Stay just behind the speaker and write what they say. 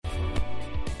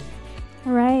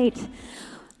All right.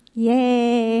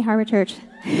 Yay, Harbor Church.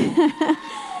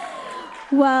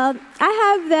 Well,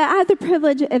 I have the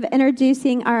privilege of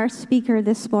introducing our speaker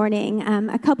this morning.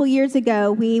 A couple years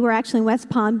ago, we were actually in West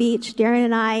Palm Beach, Darren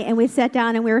and I, and we sat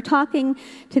down and we were talking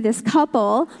to this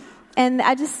couple. And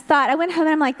I just thought, I went home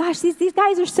and I'm like, gosh, these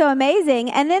guys are so amazing.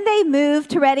 And then they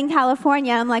moved to Redding,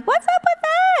 California. I'm like, what's up with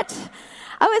that?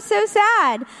 I was so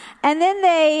sad. And then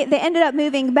they ended up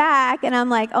moving back, and I'm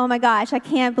like, oh my gosh, I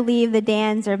can't believe the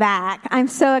Dans are back. I'm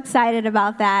so excited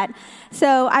about that.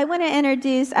 So I want to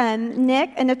introduce Nick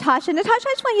and Natasha. Natasha,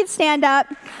 I just want you to stand up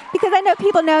because I know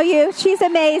people know you. She's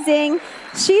amazing.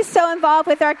 She's so involved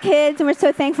with our kids, and we're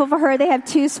so thankful for her. They have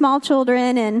 2 small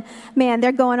children, and man,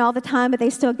 they're going all the time, but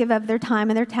they still give up their time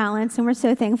and their talents, and we're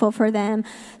so thankful for them.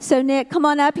 So Nick, come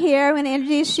on up here. I'm going to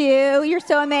introduce you. You're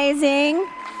so amazing.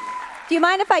 Do you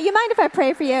mind if I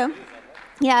pray for you?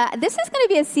 Yeah, this is going to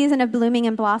be a season of blooming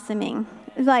and blossoming,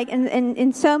 like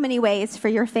in so many ways for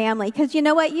your family. Because you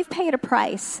know what? You've paid a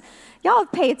price. Y'all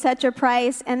have paid such a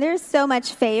price, and there's so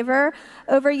much favor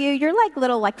over you. You're like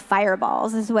little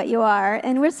fireballs is what you are.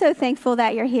 And we're so thankful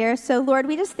that you're here. So, Lord,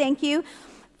 we just thank you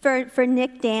for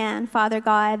Nick Dan, Father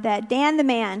God, that Dan the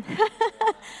man.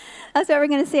 That's what we're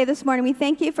going to say this morning. We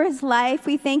thank you for his life.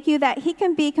 We thank you that he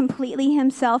can be completely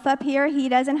himself up here. He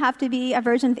doesn't have to be a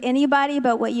version of anybody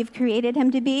but what you've created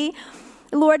him to be.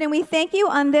 Lord, and we thank you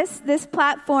on this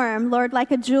platform, Lord,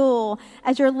 like a jewel,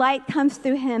 as your light comes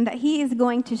through him, that he is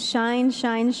going to shine,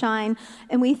 shine, shine.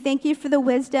 And we thank you for the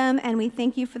wisdom, and we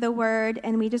thank you for the word,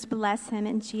 and we just bless him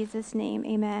in Jesus' name.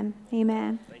 Amen.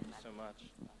 Amen. Thank you so much.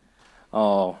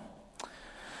 Oh,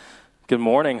 good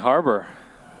morning, Harbor.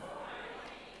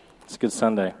 It's a good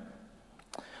Sunday.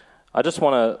 I just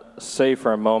want to say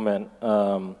for a moment,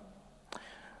 Darren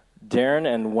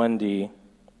and Wendy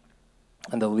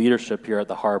and the leadership here at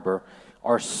the Harbor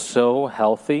are so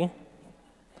healthy.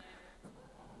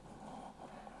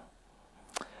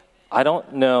 I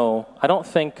don't know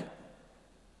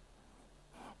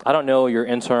your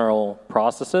internal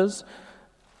processes,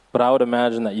 but I would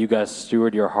imagine that you guys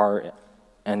steward your heart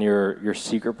and your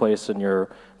secret place in your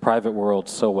private world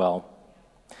so well.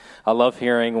 I love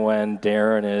hearing when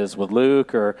Darren is with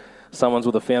Luke or someone's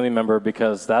with a family member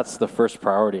because that's the first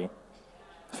priority,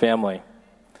 family.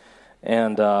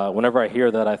 And whenever I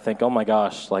hear that, I think, oh my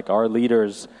gosh, our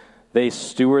leaders, they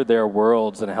steward their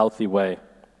worlds in a healthy way.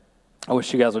 I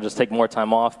wish you guys would just take more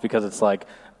time off because it's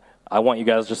I want you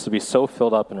guys just to be so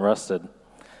filled up and rested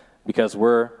because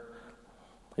we're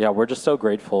just so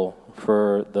grateful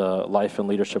for the life and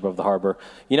leadership of the Harbor.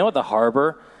 You know, at the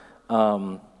Harbor,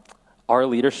 our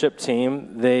leadership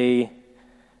team, they're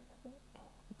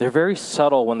very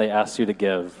subtle when they ask you to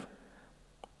give.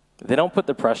 They don't put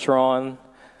the pressure on.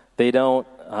 They don't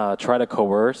try to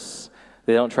coerce.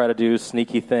 They don't try to do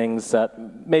sneaky things that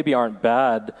maybe aren't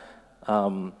bad.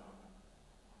 They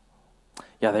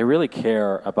really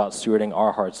care about stewarding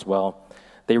our hearts well.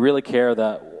 They really care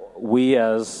that we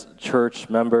as church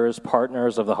members,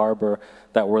 partners of the Harbor,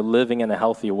 that we're living in a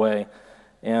healthy way.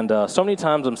 And so many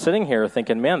times I'm sitting here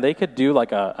thinking, man, they could do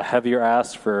a heavier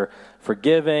ask for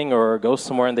giving or go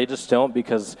somewhere, and they just don't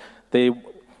because they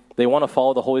want to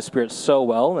follow the Holy Spirit so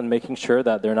well and making sure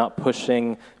that they're not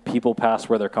pushing people past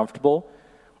where they're comfortable.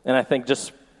 And I think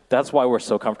just that's why we're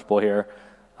so comfortable here.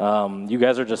 You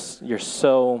guys are you're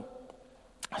so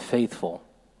faithful.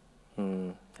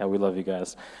 Yeah, we love you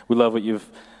guys. We love what you've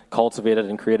cultivated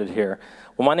and created here.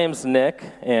 Well, my name's Nick,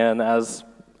 and as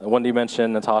Wendy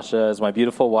mentioned, Natasha is my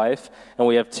beautiful wife, and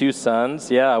we have 2 sons.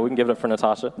 Yeah, we can give it up for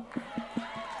Natasha.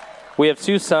 We have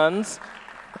 2 sons.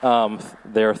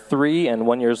 They're 3 and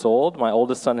 1 years old. My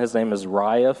oldest son, his name is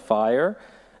Raya Fire.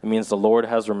 It means the Lord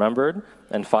has remembered,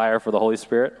 and fire for the Holy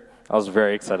Spirit. I was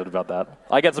very excited about that.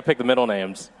 I get to pick the middle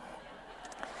names.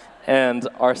 And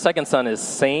our second son is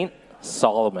Saint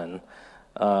Solomon,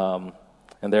 and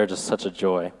they're just such a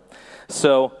joy.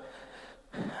 So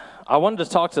I wanted to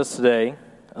talk to us today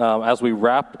as we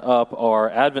wrapped up our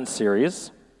Advent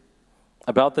series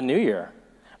about the new year.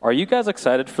 Are you guys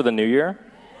excited for the new year?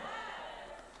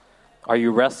 Are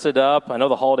you rested up? I know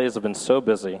the holidays have been so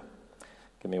busy.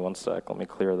 Give me one sec. Let me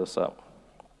clear this up.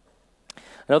 I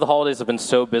know the holidays have been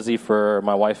so busy for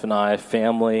my wife and I,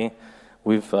 family.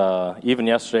 We've even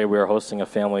yesterday we were hosting a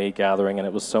family gathering, and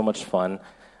it was so much fun.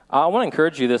 I want to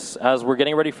encourage you this as we're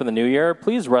getting ready for the new year.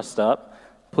 Please rest up.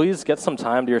 Please get some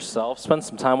time to yourself. Spend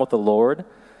some time with the Lord.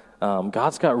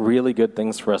 God's got really good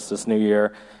things for us this new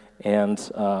year, and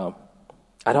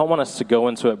I don't want us to go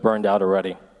into it burned out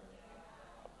already.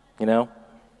 You know?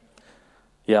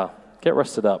 Yeah, get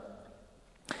rested up.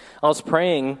 I was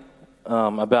praying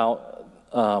about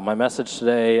my message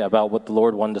today about what the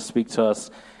Lord wanted to speak to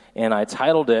us, and I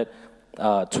titled it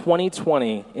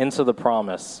 2020 Into the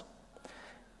Promise.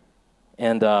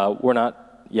 And we're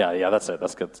not, that's it.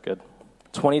 That's good.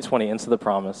 2020 Into the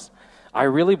Promise. I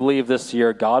really believe this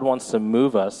year God wants to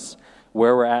move us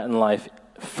where we're at in life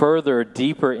further,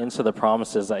 deeper into the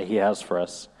promises that He has for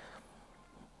us.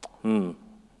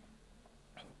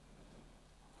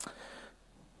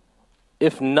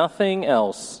 If nothing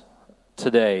else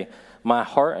today, my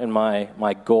heart and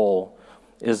my goal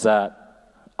is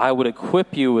that I would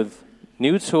equip you with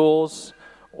new tools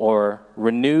or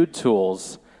renewed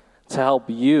tools to help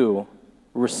you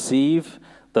receive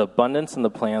the abundance and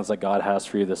the plans that God has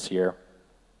for you this year.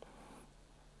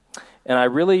 And I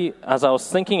really, as I was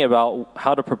thinking about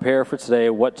how to prepare for today,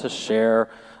 what to share,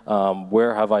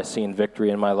 where have I seen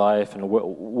victory in my life, and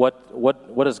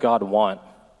what does God want?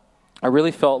 I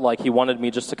really felt like He wanted me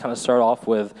just to kind of start off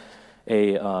with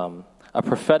a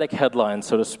prophetic headline,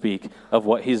 so to speak, of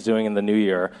what He's doing in the new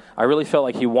year. I really felt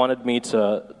like He wanted me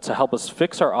to help us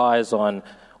fix our eyes on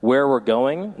where we're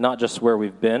going, not just where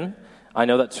we've been. I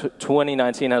know that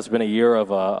 2019 has been a year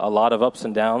of a lot of ups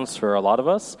and downs for a lot of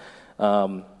us.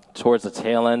 Towards the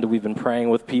tail end, we've been praying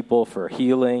with people for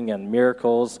healing and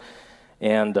miracles.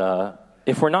 And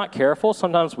if we're not careful,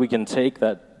 sometimes we can take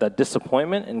that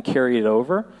disappointment and carry it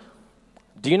over.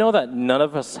 Do you know that none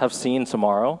of us have seen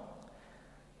tomorrow?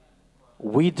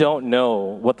 We don't know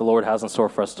what the Lord has in store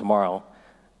for us tomorrow.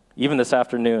 Even this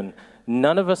afternoon,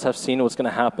 none of us have seen what's going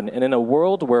to happen. And in a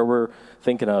world where we're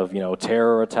thinking of,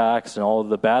 terror attacks and all of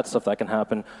the bad stuff that can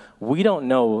happen, we don't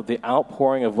know the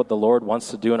outpouring of what the Lord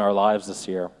wants to do in our lives this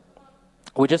year.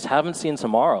 We just haven't seen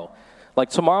tomorrow. Like,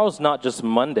 tomorrow's not just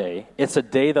Monday. It's a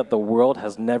day that the world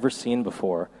has never seen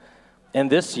before. And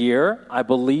this year, I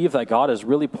believe that God is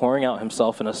really pouring out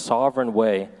Himself in a sovereign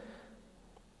way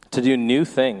to do new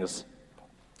things.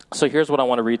 So here's what I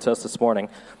want to read to us this morning.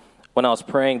 When I was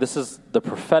praying, this is the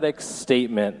prophetic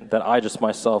statement that I just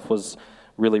myself was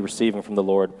really receiving from the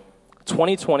Lord.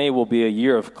 2020 will be a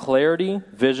year of clarity,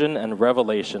 vision, and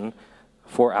revelation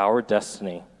for our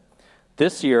destiny.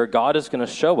 This year, God is going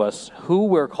to show us who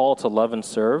we're called to love and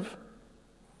serve,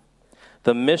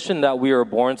 the mission that we are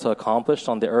born to accomplish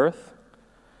on the earth,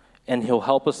 and He'll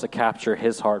help us to capture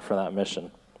His heart for that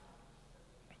mission.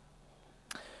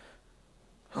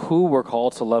 Who we're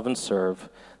called to love and serve,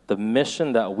 the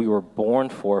mission that we were born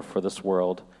for this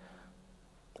world,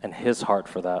 and His heart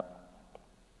for that.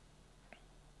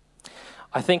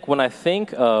 I think when I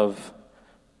think of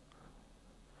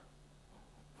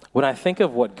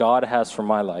what God has for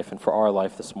my life and for our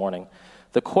life this morning,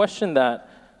 the question that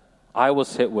I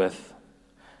was hit with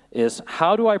is,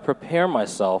 how do I prepare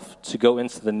myself to go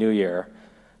into the new year?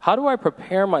 How do I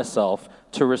prepare myself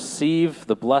to receive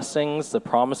the blessings, the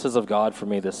promises of God for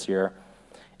me this year?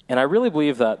 And I really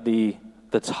believe that the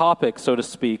topic, so to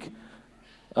speak,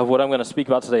 of what I'm going to speak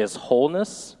about today is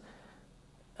wholeness.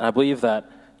 And I believe that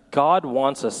God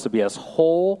wants us to be as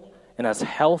whole and as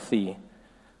healthy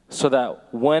so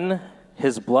that when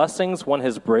His blessings, when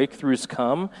His breakthroughs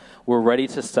come, we're ready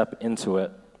to step into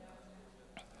it.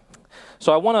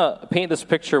 So I want to paint this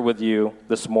picture with you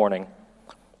this morning.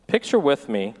 Picture with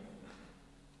me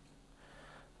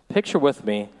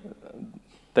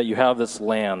that you have this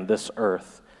land, this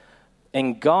earth,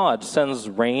 and God sends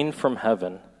rain from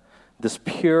heaven, this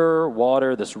pure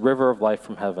water, this river of life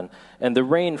from heaven, and the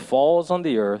rain falls on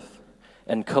the earth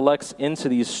and collects into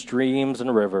these streams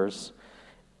and rivers,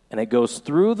 and it goes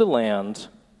through the land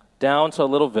down to a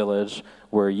little village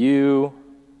where you,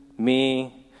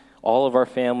 me, all of our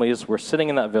families, we're sitting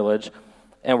in that village,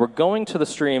 and we're going to the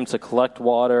stream to collect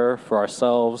water for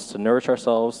ourselves, to nourish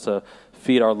ourselves, to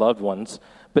feed our loved ones.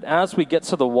 But as we get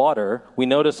to the water, we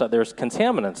notice that there's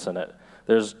contaminants in it.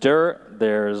 There's dirt,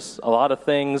 there's a lot of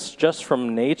things just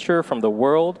from nature, from the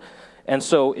world. And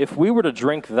so if we were to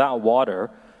drink that water,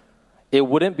 it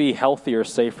wouldn't be healthy or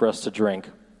safe for us to drink.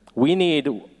 We need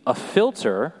a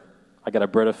filter. I got a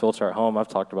Brita filter at home. I've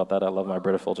talked about that. I love my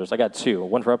Brita filters. I got two,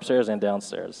 one for upstairs and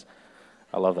downstairs.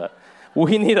 I love that.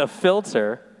 We need a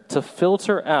filter to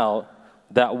filter out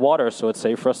that water so it's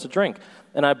safe for us to drink.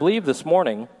 And I believe this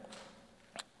morning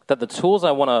that the tools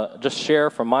I want to just share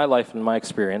from my life and my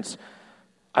experience,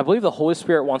 I believe the Holy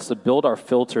Spirit wants to build our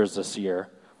filters this year,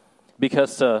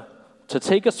 because to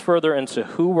take us further into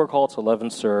who we're called to love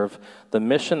and serve, the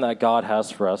mission that God has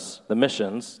for us, the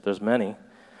missions, there's many,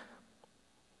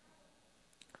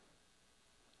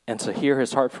 and to hear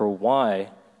His heart for why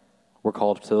we're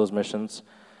called to those missions,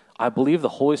 I believe the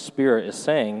Holy Spirit is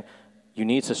saying, you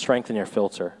need to strengthen your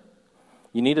filter.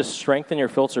 You need to strengthen your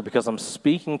filter because I'm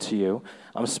speaking to you.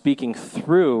 I'm speaking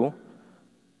through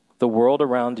the world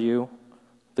around you,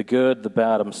 the good, the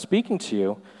bad. I'm speaking to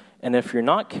you. And if you're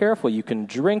not careful, you can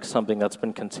drink something that's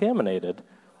been contaminated,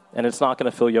 and it's not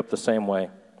going to fill you up the same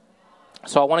way.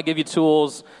 So I want to give you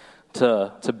tools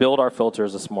to build our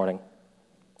filters this morning.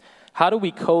 How do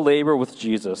we co-labor with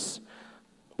Jesus,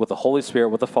 with the Holy Spirit,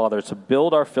 with the Father, to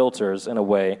build our filters in a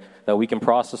way that we can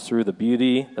process through the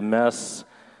beauty, the mess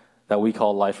that we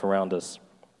call life around us?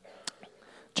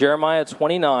 Jeremiah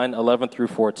 29, 11 through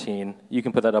 14. You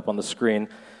can put that up on the screen.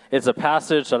 It's a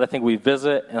passage that I think we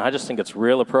visit, and I just think it's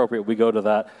real appropriate we go to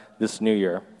that this new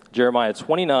year. Jeremiah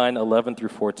 29, 11 through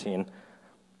 14. I'm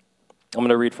going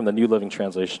to read from the New Living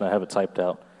Translation. I have it typed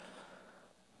out.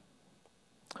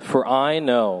 For I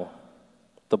know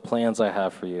the plans I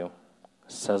have for you,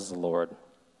 says the Lord.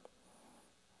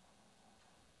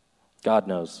 God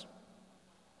knows.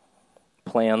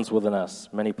 Plans with an S,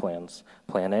 many plans.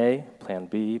 Plan A, Plan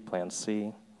B, Plan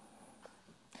C.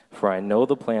 For I know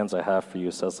the plans I have for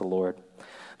you, says the Lord.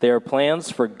 They are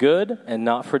plans for good and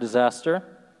not for disaster,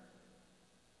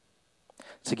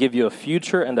 to give you a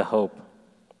future and a hope.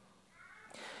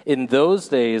 In those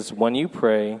days, when you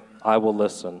pray, I will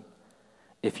listen.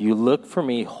 If you look for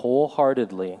me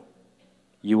wholeheartedly,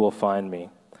 you will find me.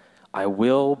 I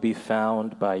will be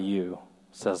found by you,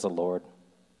 says the Lord.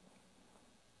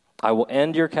 I will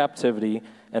end your captivity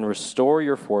and restore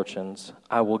your fortunes.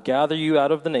 I will gather you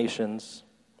out of the nations,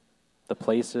 the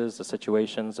places, the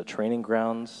situations, the training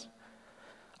grounds.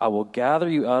 I will gather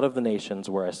you out of the nations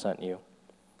where I sent you,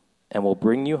 and will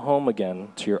bring you home again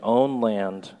to your own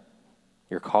land,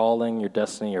 your calling, your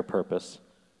destiny, your purpose.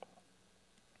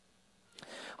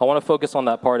 I want to focus on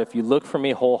that part. If you look for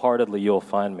me wholeheartedly, you'll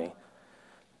find me.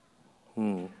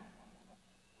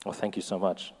 Well, thank you so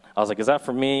much. I was like, is that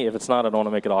for me? If it's not, I don't want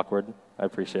to make it awkward. I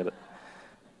appreciate it.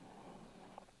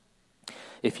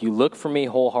 If you look for me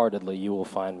wholeheartedly, you will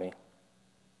find me.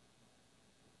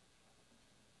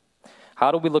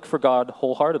 How do we look for God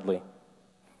wholeheartedly?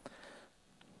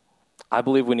 I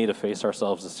believe we need to face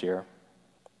ourselves this year.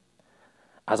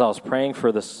 As I was praying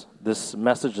for this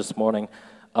message this morning,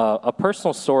 a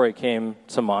personal story came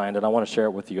to mind, and I want to share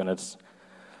it with you, and it's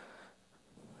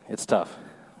tough.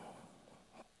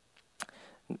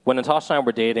 When Natasha and I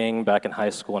were dating back in high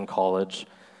school and college,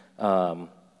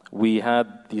 we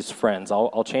had these friends.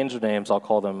 I'll change their names. I'll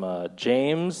call them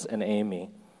James and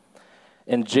Amy.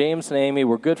 And James and Amy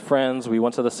were good friends. We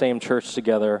went to the same church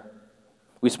together.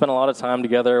 We spent a lot of time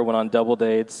together, went on double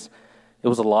dates. It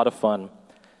was a lot of fun.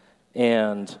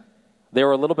 And they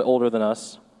were a little bit older than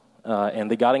us, and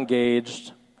they got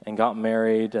engaged and got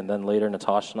married, and then later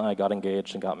Natasha and I got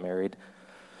engaged and got married.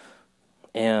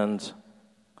 And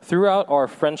throughout our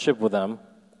friendship with them,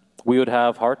 we would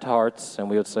have heart-to-hearts, and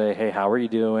we would say, hey, how are you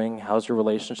doing? How's your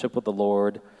relationship with the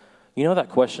Lord? You know that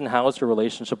question, how's your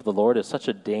relationship with the Lord, is such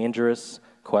a dangerous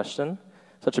question,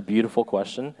 such a beautiful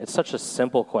question. It's such a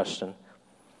simple question.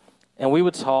 And we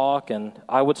would talk, and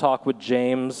I would talk with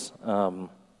James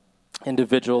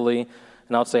individually,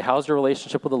 and I would say, how's your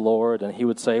relationship with the Lord? And he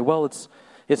would say, well,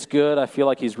 it's good. I feel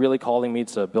like he's really calling me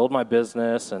to build my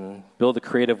business and build the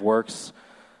creative works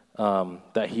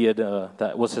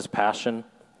that was his passion.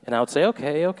 And I would say,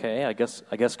 okay, I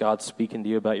guess God's speaking to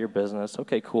you about your business.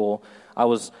 Okay, cool. I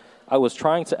was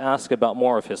trying to ask about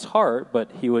more of his heart,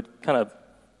 but he would kind of,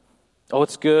 oh,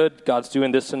 it's good. God's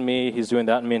doing this in me. He's doing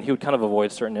that in me. And he would kind of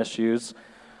avoid certain issues.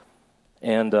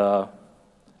 And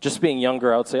just being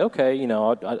younger, I would say, okay, I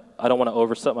don't want to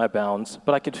overstep my bounds.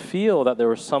 But I could feel that there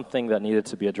was something that needed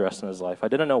to be addressed in his life. I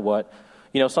didn't know what.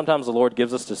 Sometimes the Lord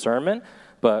gives us discernment,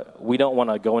 but we don't want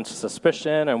to go into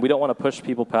suspicion, and we don't want to push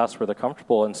people past where they're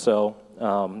comfortable. And so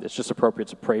it's just appropriate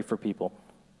to pray for people.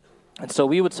 And so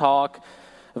we would talk.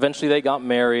 Eventually they got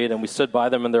married, and we stood by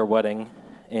them in their wedding.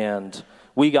 And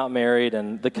we got married,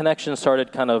 and the connection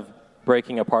started kind of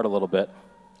breaking apart a little bit.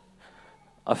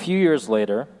 A few years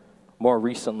later, more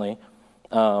recently,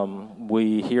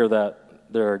 we hear that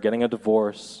they're getting a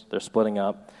divorce, they're splitting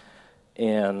up,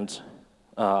 and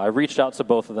I reached out to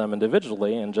both of them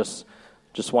individually and just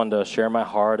wanted to share my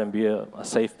heart and be a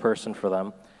safe person for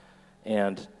them,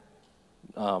 and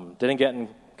didn't get in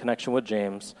connection with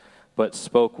James, but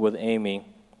spoke with Amy,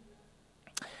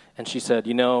 and she said,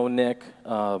 Nick,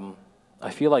 I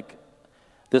feel like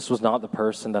this was not the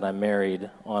person that I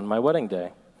married on my wedding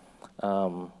day.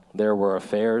 There were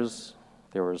affairs,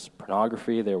 there was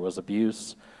pornography, there was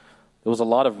abuse. There was a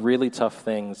lot of really tough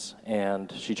things, and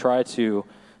she tried to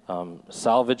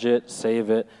salvage it, save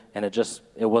it, and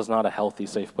it was not a healthy,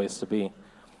 safe place to be.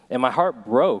 And my heart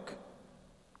broke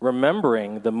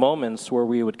remembering the moments where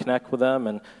we would connect with them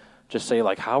and just say,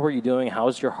 like, how are you doing?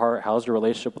 How's your heart? How's your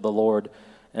relationship with the Lord?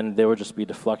 and there would just be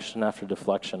deflection after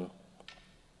deflection.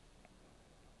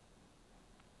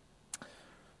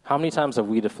 How many times have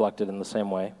we deflected in the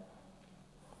same way?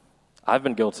 I've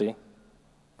been guilty.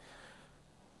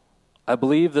 I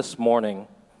believe this morning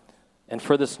and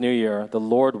for this new year, the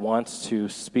Lord wants to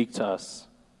speak to us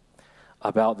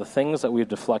about the things that we've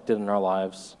deflected in our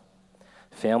lives,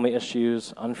 family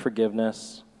issues,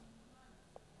 unforgiveness.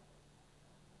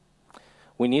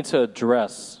 We need to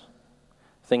address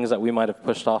things that we might have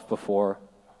pushed off before,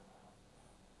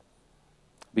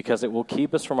 because it will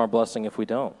keep us from our blessing if we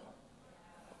don't.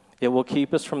 It will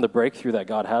keep us from the breakthrough that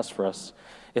God has for us.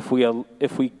 If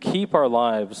we keep our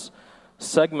lives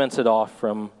segmented off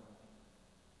from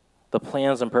the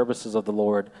plans and purposes of the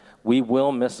Lord, we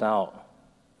will miss out.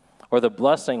 Or the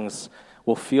blessings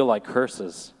will feel like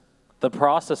curses. The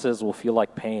processes will feel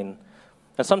like pain.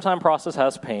 And sometimes process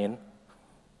has pain,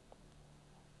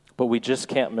 but we just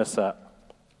can't miss that.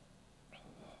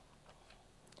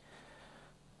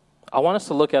 I want us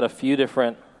to look at a few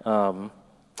different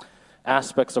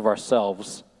aspects of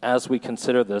ourselves as we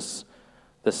consider this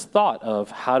thought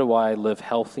of how do I live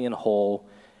healthy and whole,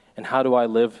 and how do I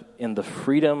live in the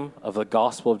freedom of the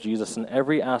gospel of Jesus in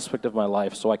every aspect of my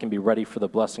life so I can be ready for the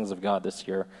blessings of God this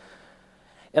year.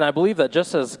 And I believe that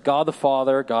just as God the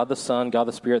Father, God the Son, God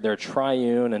the Spirit, they're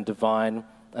triune and divine,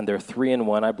 and they're three in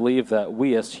one, I believe that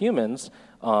we as humans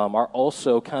are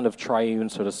also kind of triune,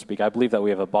 so to speak. I believe that we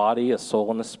have a body, a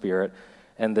soul, and a spirit,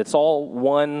 and it's all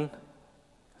one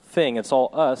thing. It's all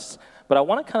us. But I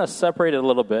want to kind of separate it a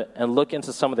little bit and look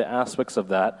into some of the aspects of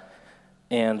that.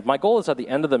 And my goal is at the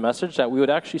end of the message that we would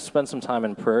actually spend some time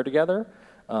in prayer together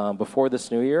before this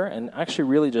new year and actually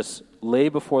really just lay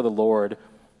before the Lord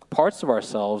parts of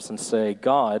ourselves and say,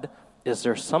 God, is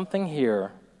there something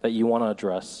here that you want to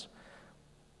address?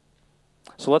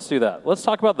 So let's do that. Let's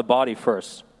talk about the body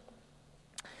first.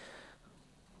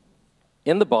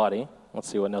 In the body, let's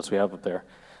see what notes we have up there.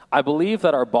 I believe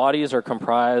that our bodies are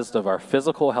comprised of our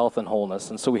physical health and wholeness.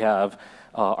 And so we have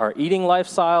our eating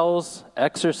lifestyles,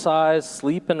 exercise,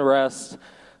 sleep and rest,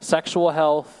 sexual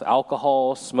health,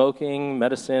 alcohol, smoking,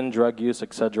 medicine, drug use,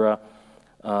 etc.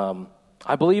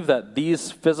 I believe that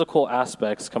these physical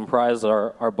aspects comprise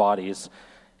our bodies.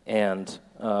 And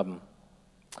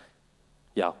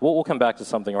we'll come back to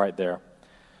something right there.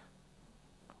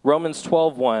 Romans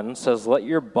 12:1 says, let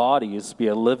your bodies be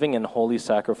a living and holy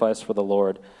sacrifice for the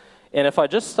Lord. And if I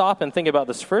just stop and think about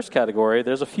this first category,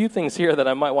 there's a few things here that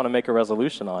I might want to make a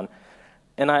resolution on.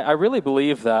 And I really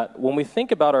believe that when we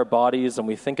think about our bodies and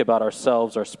we think about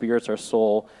ourselves, our spirits, our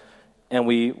soul, and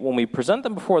when we present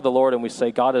them before the Lord and we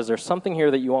say, God, is there something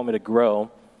here that you want me to grow?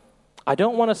 I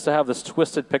don't want us to have this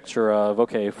twisted picture of,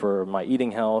 okay, for my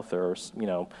eating health or,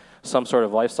 some sort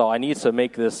of lifestyle, I need to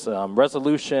make this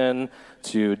resolution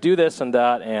to do this and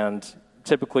that, and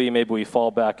typically maybe we fall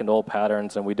back into old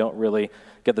patterns and we don't really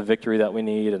get the victory that we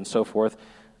need and so forth.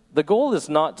 The goal is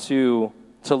not to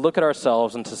look at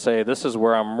ourselves and to say, this is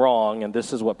where I'm wrong and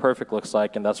this is what perfect looks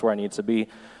like and that's where I need to be.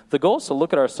 The goal is to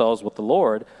look at ourselves with the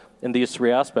Lord in these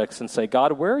three aspects and say,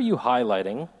 God, where are you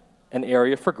highlighting an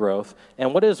area for growth?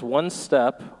 And what is one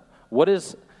step, what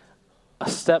is a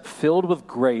step filled with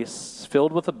grace,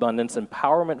 filled with abundance,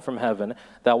 empowerment from heaven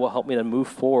that will help me to move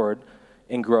forward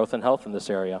in growth and health in this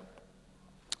area?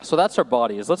 So that's our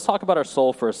bodies. Let's talk about our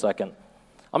soul for a second.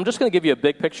 I'm just going to give you a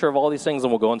big picture of all these things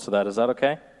and we'll go into that. Is that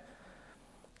okay?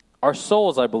 Our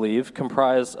souls, I believe,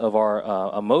 comprise of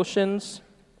our emotions.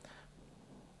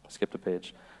 Skip the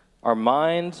page. Our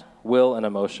mind, will, and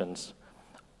emotions.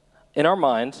 In our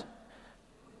mind,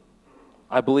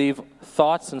 I believe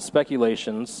thoughts and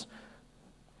speculations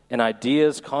and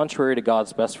ideas contrary to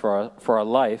God's best for our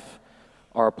life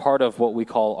are a part of what we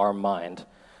call our mind.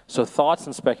 So thoughts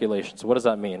and speculations, what does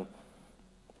that mean?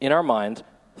 In our mind,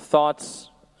 thoughts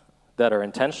that are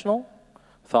intentional,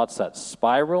 thoughts that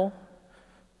spiral,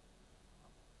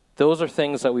 those are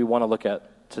things that we want to look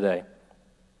at today.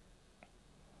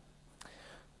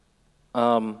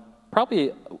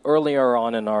 Probably earlier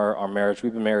on in our marriage,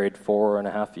 we've been married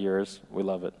 4.5 years. We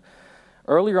love it.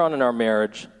 Earlier on in our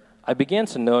marriage, I began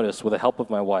to notice, with the help of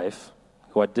my wife,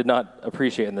 who I did not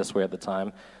appreciate in this way at the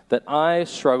time, that I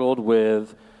struggled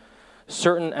with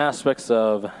certain aspects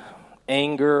of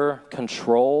anger,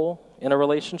 control in a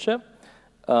relationship.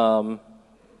 I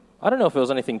don't know if it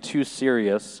was anything too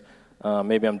serious.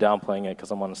 Maybe I'm downplaying it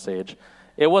because I'm on stage.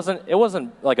 It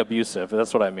wasn't like abusive.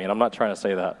 That's what I mean. I'm not trying to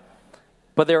say that.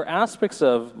 But there are aspects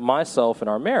of myself in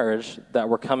our marriage that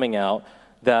were coming out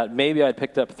that maybe I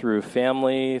picked up through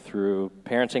family, through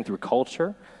parenting, through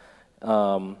culture,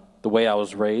 the way I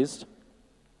was raised.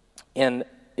 And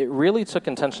it really took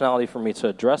intentionality for me to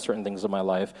address certain things in my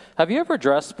life. Have you ever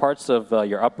addressed parts of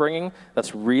your upbringing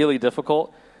that's really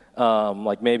difficult?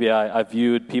 Like maybe I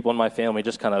viewed people in my family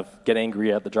just kind of get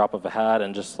angry at the drop of a hat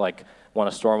and just like want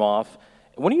to storm off.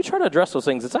 When you try to address those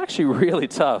things, it's actually really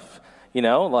tough,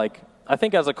 like I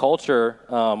think as a culture,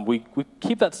 we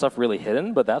keep that stuff really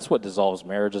hidden, but that's what dissolves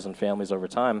marriages and families over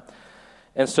time.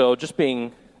 And so just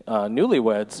being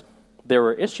newlyweds, there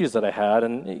were issues that I had,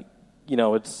 and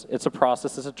it's a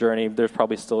process, it's a journey. There's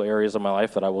probably still areas of my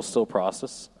life that I will still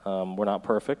process. We're not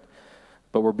perfect,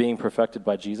 but we're being perfected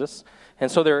by Jesus. And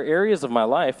so there are areas of my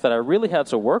life that I really had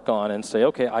to work on and say,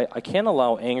 okay, I can't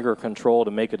allow anger or control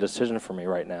to make a decision for me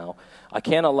right now. I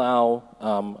can't allow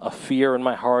a fear in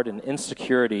my heart and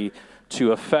insecurity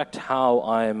to affect how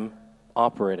I'm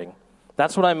operating.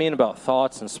 That's what I mean about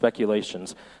thoughts and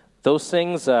speculations. Those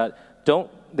things that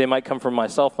they might come from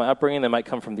myself, my upbringing, they might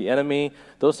come from the enemy.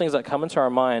 Those things that come into our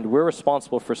mind, we're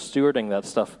responsible for stewarding that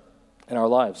stuff in our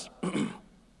lives.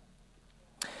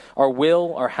 Our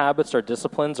will, our habits, our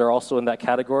disciplines are also in that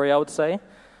category, I would say.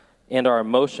 And our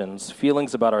emotions,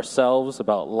 feelings about ourselves,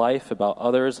 about life, about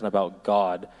others, and about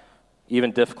God.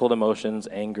 Even difficult emotions,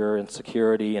 anger,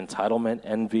 insecurity, entitlement,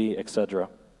 envy, etc.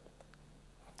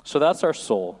 So that's our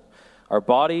soul. Our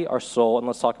body, our soul, and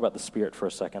let's talk about the spirit for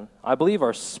a second. I believe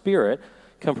our spirit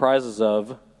comprises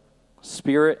of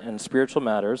spirit and spiritual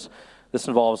matters. This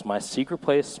involves my secret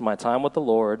place, my time with the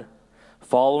Lord,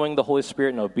 following the Holy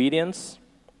Spirit in obedience,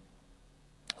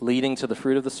 leading to the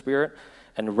fruit of the Spirit,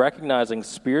 and recognizing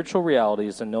spiritual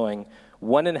realities and knowing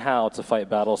when and how to fight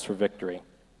battles for victory.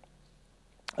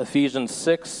 Ephesians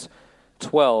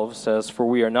 6:12 says, "For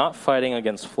we are not fighting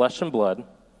against flesh and blood,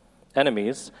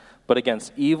 enemies, but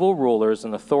against evil rulers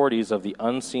and authorities of the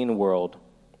unseen world,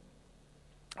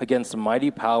 against mighty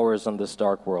powers in this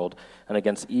dark world, and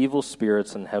against evil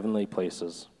spirits in heavenly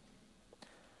places."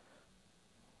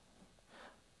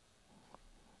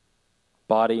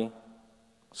 Body,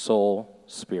 soul,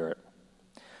 spirit.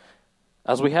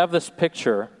 As we have this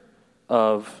picture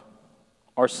of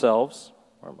ourselves,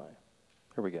 where am I?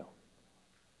 Here we go.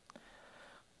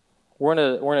 We're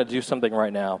gonna do something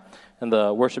right now, and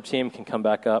the worship team can come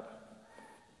back up.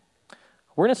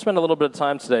 We're gonna spend a little bit of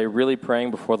time today really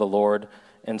praying before the Lord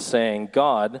and saying,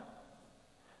 God,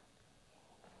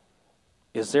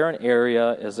 is there an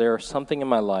area, is there something in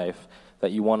my life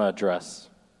that you want to address?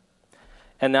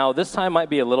 And now this time might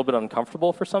be a little bit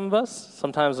uncomfortable for some of us.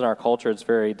 Sometimes in our culture it's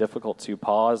very difficult to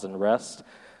pause and rest.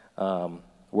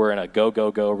 We're in a go,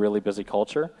 really busy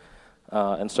culture.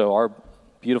 And so our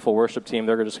beautiful worship team,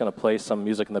 they're just going to play some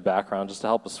music in the background just to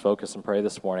help us focus and pray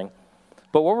this morning.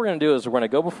 But what we're going to do is we're going to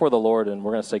go before the Lord and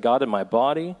we're going to say, God, in my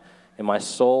body, in my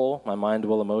soul, my mind,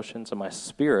 will, emotions, and my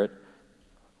spirit,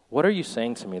 what are you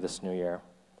saying to me this new year?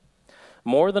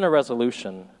 More than a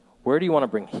resolution, where do you want to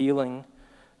bring healing,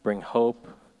 bring hope,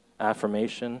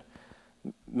 affirmation?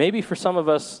 Maybe for some of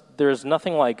us, there's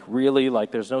nothing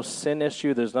there's no sin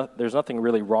issue, there's nothing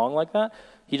really wrong like that.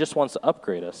 He just wants to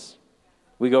upgrade us.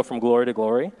 We go from glory to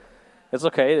glory. It's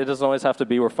okay, it doesn't always have to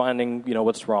be we're finding,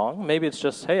 what's wrong. Maybe it's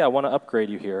just, hey, I want to upgrade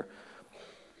you here.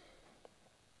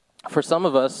 For some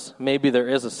of us, maybe there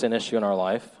is a sin issue in our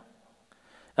life.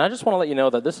 And I just want to let you know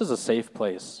that this is a safe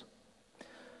place.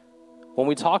 When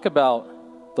we talk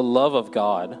about the love of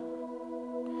God,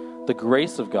 the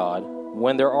grace of God,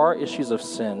 when there are issues of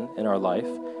sin in our life,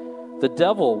 the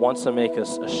devil wants to make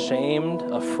us ashamed,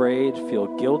 afraid,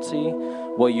 feel guilty.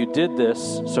 Well, you did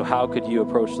this, so how could you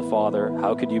approach the Father?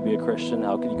 How could you be a Christian?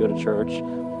 How could you go to church?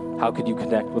 How could you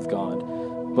connect with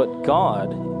God? But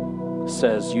God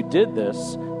says, you did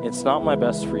this, it's not my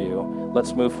best for you.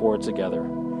 Let's move forward together.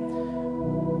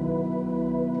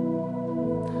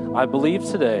 I believe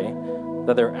today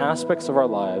that there are aspects of our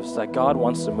lives that God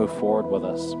wants to move forward with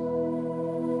us.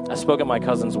 I spoke at my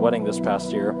cousin's wedding this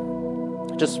past year.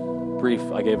 Just brief,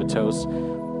 I gave a toast.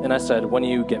 And I said, when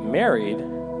you get married,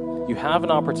 you have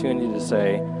an opportunity to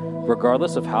say,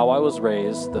 regardless of how I was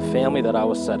raised, the family that I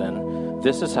was set in,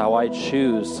 this is how I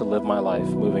choose to live my life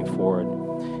moving forward.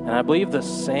 And I believe the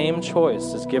same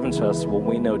choice is given to us when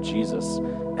we know Jesus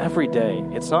every day.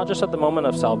 It's not just at the moment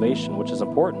of salvation, which is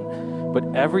important, but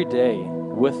every day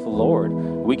with the Lord,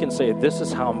 we can say, this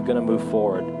is how I'm going to move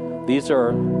forward. This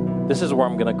is where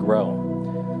I'm going to grow.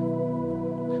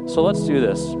 So let's do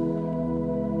this.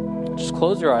 Just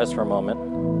close your eyes for a moment.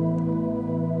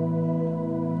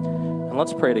 And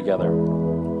let's pray together.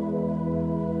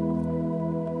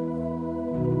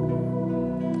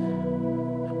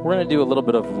 We're going to do a little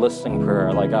bit of listening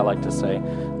prayer, like I like to say.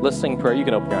 Listening prayer, you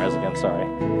can open your eyes again, sorry.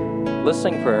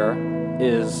 Listening prayer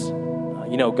is,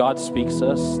 God speaks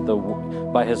to us.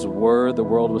 By His word, the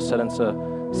world was set into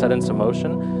set into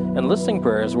motion. And listening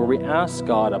prayer is where we ask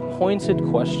God a pointed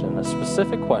question, a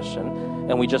specific question,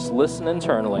 and we just listen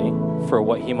internally for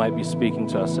what he might be speaking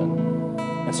to us in.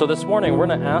 And so this morning, we're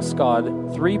going to ask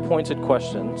God 3 pointed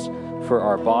questions for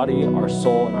our body, our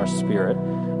soul, and our spirit.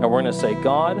 And we're going to say,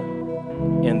 God,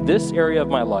 in this area of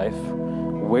my life,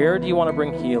 where do you want to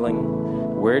bring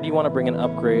healing? Where do you want to bring an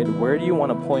upgrade? Where do you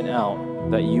want to point out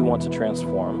that you want to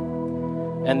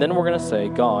transform? And then we're going to say,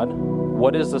 God,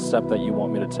 what is the step that you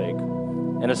want me to take?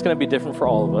 And it's going to be different for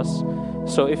all of us.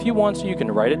 So if you want to, you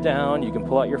can write it down. You can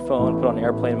pull out your phone, put on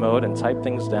airplane mode, and type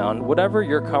things down. Whatever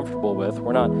you're comfortable with.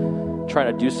 We're not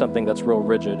trying to do something that's real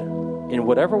rigid. In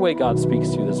whatever way God speaks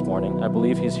to you this morning, I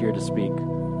believe he's here to speak.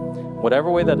 Whatever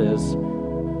way that is,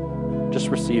 just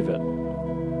receive it.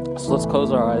 So let's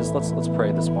close our eyes. Let's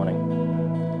pray this morning.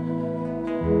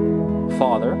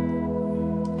 Father,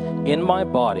 in my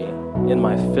body, in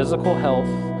my physical health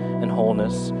and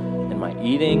wholeness, in my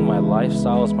eating, my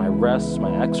lifestyles, my rest,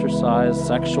 my exercise,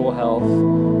 sexual health,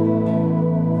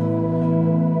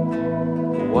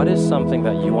 what is something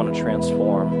that you want to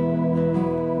transform,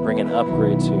 bring an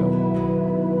upgrade to?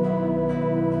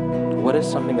 What is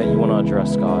something that you want to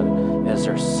address, God? Is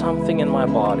there something in my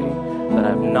body that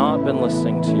I've not been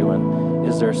listening to? And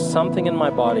is there something in my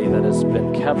body that has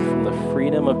been kept from the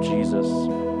freedom of Jesus?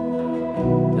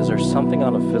 Is there something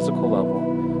on a physical level?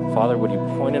 Father, would you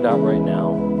point it out right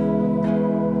now?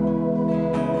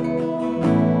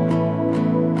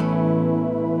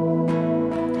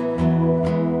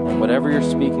 And whatever you're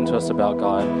speaking to us about,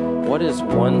 God, what is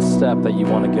one step that you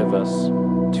want to give us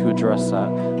to address that?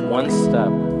 One step.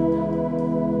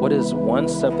 What is one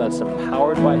step that's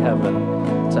empowered by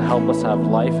heaven to help us have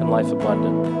life and life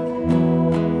abundant?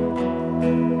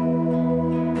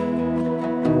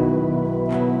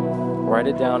 Write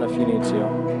it down if you need to.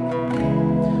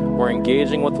 We're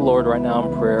engaging with the Lord right now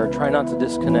in prayer. Try not to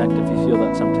disconnect if you feel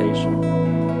that temptation.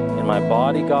 In my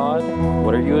body, God,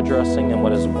 what are you addressing, and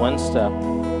what is one step?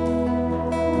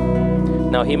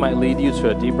 Now, he might lead you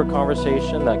to a deeper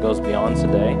conversation that goes beyond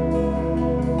today,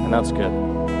 and that's good.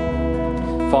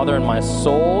 Father, in my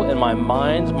soul, in my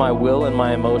mind, my will, and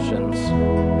my emotions,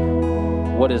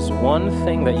 what is one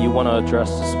thing that you want to address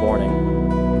this morning?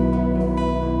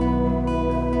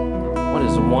 What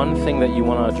is one thing that you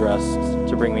want to address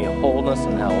to bring me wholeness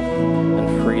and health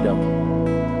and freedom?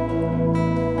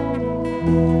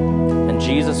 And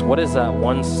Jesus, what is that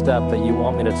one step that you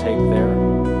want me to take there?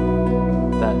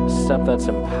 That step that's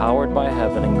empowered by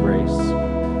heaven and grace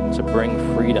to bring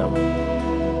freedom.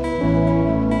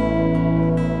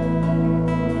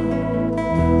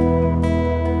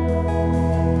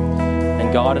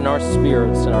 God, in our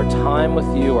spirits, in our time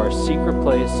with you, our secret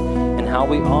place, and how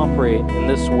we operate in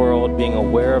this world, being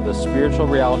aware of the spiritual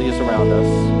realities around us.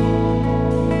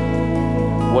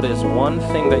 What is one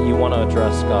thing that you want to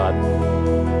address, God?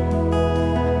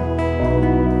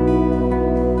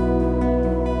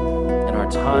 In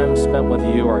our time spent with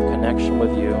you, our connection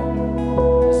with you,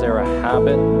 is there a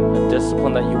habit, a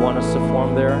discipline that you want us to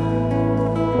form there?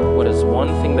 What is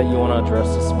one thing that you want to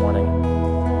address this morning?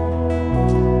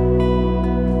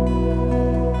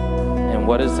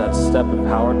 What is that step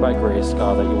empowered by grace,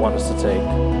 God, that you want us to take?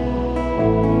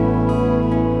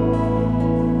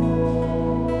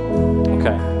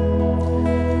 Okay.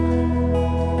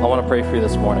 I want to pray for you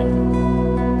this morning.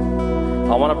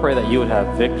 I want to pray that you would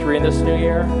have victory in this new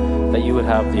year, that you would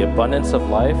have the abundance of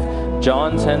life.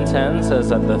 John 10:10 says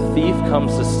that the thief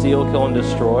comes to steal, kill, and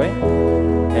destroy.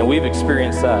 And we've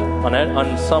experienced that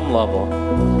on some level.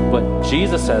 But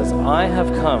Jesus says, I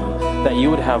have come that you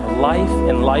would have life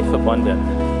and life abundant,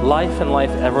 life and life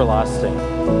everlasting.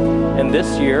 And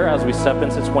this year, as we step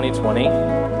into 2020,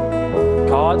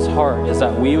 God's heart is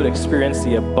that we would experience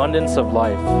the abundance of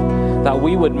life, that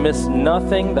we would miss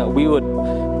nothing, that we would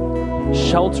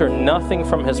shelter nothing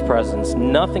from his presence,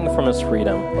 nothing from his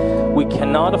freedom. We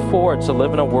cannot afford to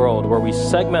live in a world where we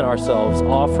segment ourselves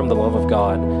off from the love of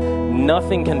God.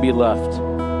 Nothing can be left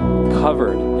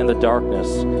covered in the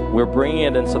darkness. We're bringing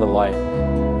it into the light.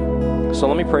 So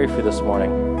let me pray for you this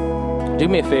morning. Do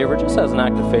me a favor, just as an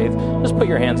act of faith, just put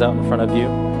your hands out in front of you,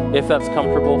 if that's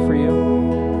comfortable for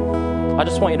you. I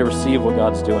just want you to receive what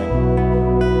God's doing.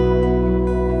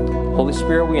 Holy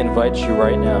Spirit, we invite you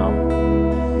right now.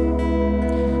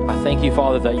 I thank you,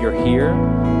 Father, that you're here,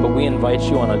 but we invite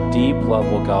you on a deep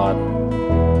level, God.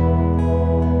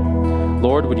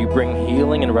 Lord, would you bring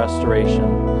healing and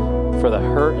restoration for the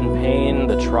hurt and pain,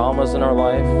 the traumas in our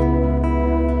life?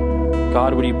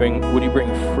 God, would you bring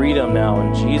freedom now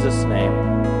in Jesus' name?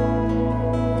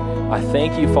 I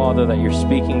thank you, Father, that you're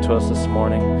speaking to us this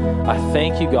morning. I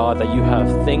thank you, God, that you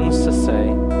have things to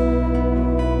say.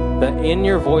 that in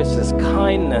your voice is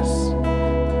kindness,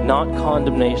 not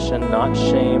condemnation, not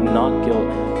shame, not guilt.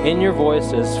 In your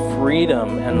voice is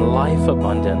freedom and life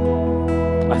abundant.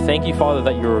 I thank you, Father,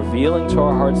 that you're revealing to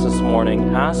our hearts this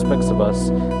morning aspects of us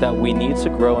that we need to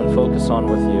grow and focus on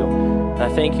with you. And I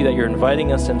thank you that you're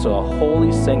inviting us into a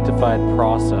holy, sanctified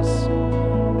process.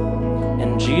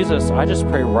 And Jesus, I just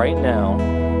pray right now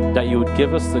that you would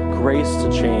give us the grace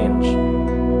to change,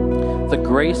 the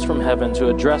grace from heaven to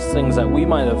address things that we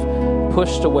might have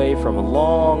pushed away from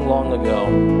long, long ago.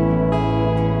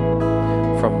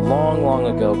 From long, long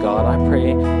ago, God, I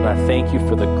pray and I thank you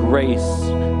for the grace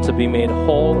to be made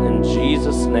whole in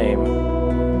Jesus' name.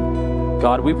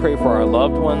 God, we pray for our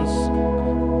loved ones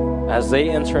as they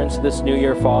enter into this new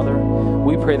year, Father.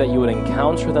 We pray that you would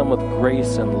encounter them with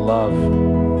grace and love,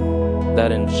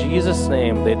 that in Jesus'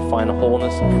 name they'd find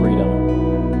wholeness and freedom.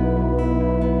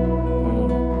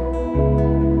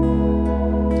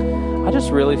 I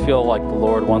just really feel like the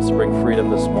Lord wants to bring freedom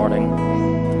this morning.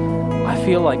 I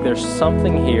feel like there's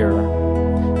something here,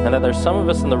 and that there's some of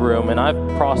us in the room, and I've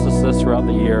processed this throughout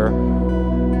the year.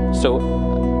 So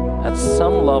at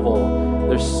some level,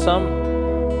 there's some,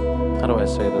 how do I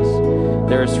say this?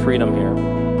 There is freedom here.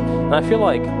 And I feel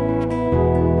like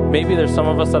maybe there's some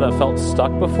of us that have felt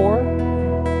stuck before,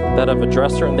 that have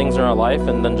addressed certain things in our life,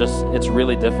 and then just it's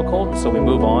really difficult, so we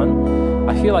move on.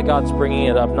 I feel like God's bringing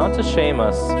it up not to shame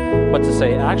us, but to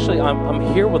say, actually, I'm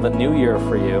here with a new year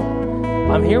for you.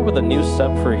 I'm here with a new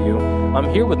step for you. I'm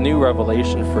here with new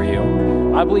revelation for you.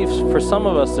 I believe for some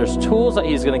of us, there's tools that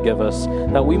he's going to give us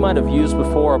that we might have used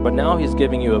before, but now he's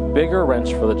giving you a bigger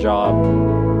wrench for the job,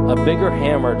 a bigger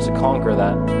hammer to conquer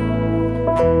that.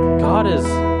 God is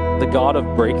the God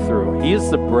of breakthrough. He is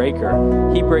the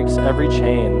breaker. He breaks every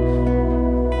chain.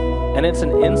 And it's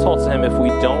an insult to him if we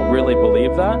don't really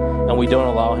believe that and we don't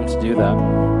allow him to do that.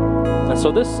 And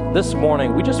so this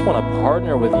morning, we just want to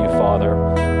partner with you, Father,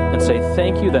 and say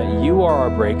thank you that you are our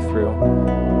breakthrough.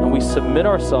 And we submit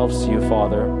ourselves to you,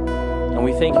 Father. And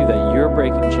we thank you that you're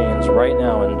breaking chains right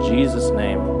now in Jesus'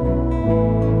 name.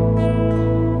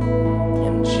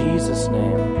 In Jesus'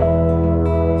 name.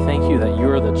 Thank you that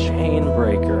you're the chain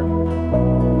breaker.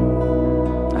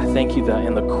 I thank you that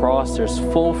in the cross there's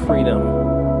full freedom.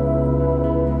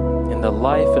 In the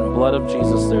life and blood of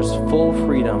Jesus, there's full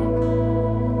freedom.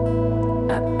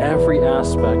 At every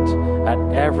aspect, at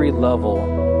every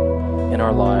level in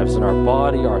our lives, in our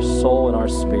body, our soul, and our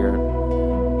spirit.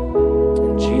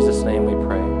 In Jesus' name we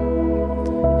pray.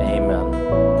 Amen.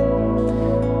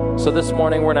 So this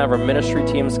morning we're going to have our ministry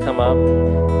teams come up.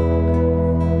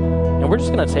 And we're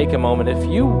just going to take a moment. If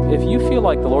you feel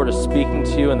like the Lord is speaking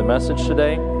to you in the message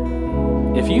today,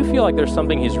 if you feel like there's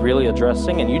something he's really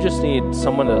addressing and you just need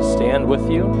someone to stand with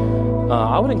you,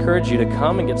 I would encourage you to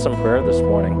come and get some prayer this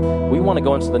morning. We want to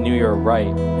go into the new year right,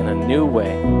 in a new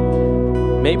way.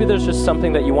 Maybe there's just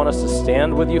something that you want us to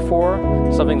stand with you for,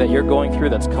 something that you're going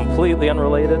through that's completely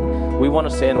unrelated. We want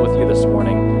to stand with you this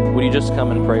morning. Would you just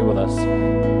come and pray with us?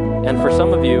 And for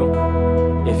some of you,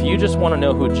 if you just want to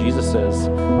know who Jesus is,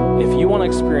 if you want to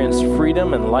experience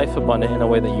freedom and life abundant in a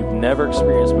way that you've never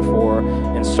experienced before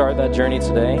and start that journey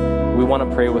today, we want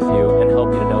to pray with you and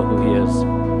help you to know who he is.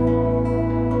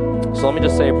 So let me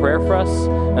just say a prayer for us,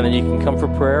 and then you can come for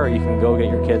prayer, or you can go get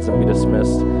your kids and be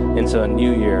dismissed into a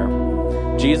new year.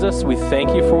 Jesus, we thank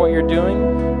you for what you're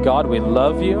doing. God, we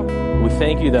love you. We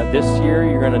thank you that this year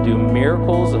you're going to do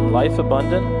miracles and life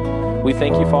abundant. We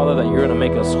thank you, Father, that you're going to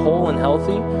make us whole and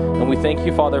healthy. And we thank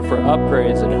you, Father, for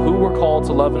upgrades and who we're called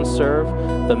to love and serve,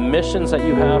 the missions that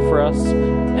you have for us,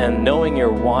 and knowing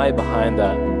your why behind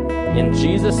that. In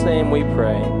Jesus' name we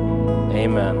pray.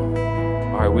 Amen.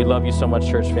 All right, we love you so much,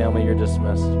 church family. You're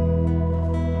dismissed.